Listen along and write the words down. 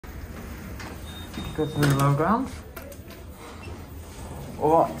Go to the low ground.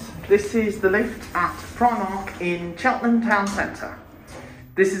 Alright, this is the lift at Primark in Cheltenham town centre.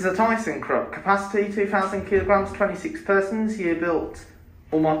 This is a Thyssenkrupp, capacity 2,000 kilograms, 26 persons, year built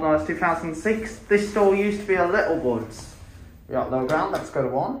or modernised 2006. This store used to be a Littlewoods. We're at low ground, let's go to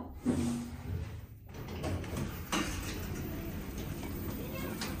 1.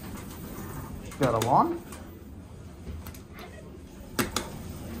 Go to 1.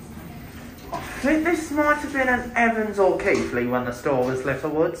 I think this might have been an Evans or Keighley when the store was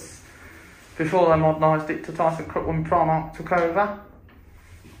Littlewoods, before they modernised it to Thyssenkrupp when Primark took over.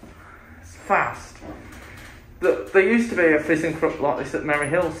 It's fast. There used to be a Thyssenkrupp like this at Merry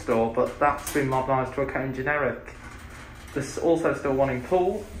Hill store, but that's been modernised to a Cone generic. There's also still one in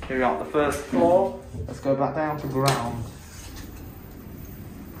Poole. Here we are at the first floor. Let's go back down to ground.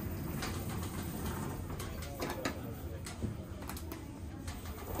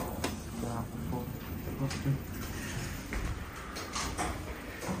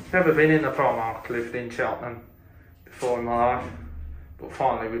 Never been in the Primark lift in Cheltenham before in my life, but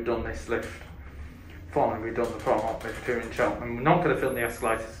finally we've done this lift. Finally we've done the Primark lift here in Cheltenham. We're not going to film the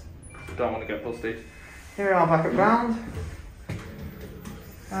escalators because we don't want to get busted. Here we are back at ground,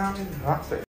 and that's it.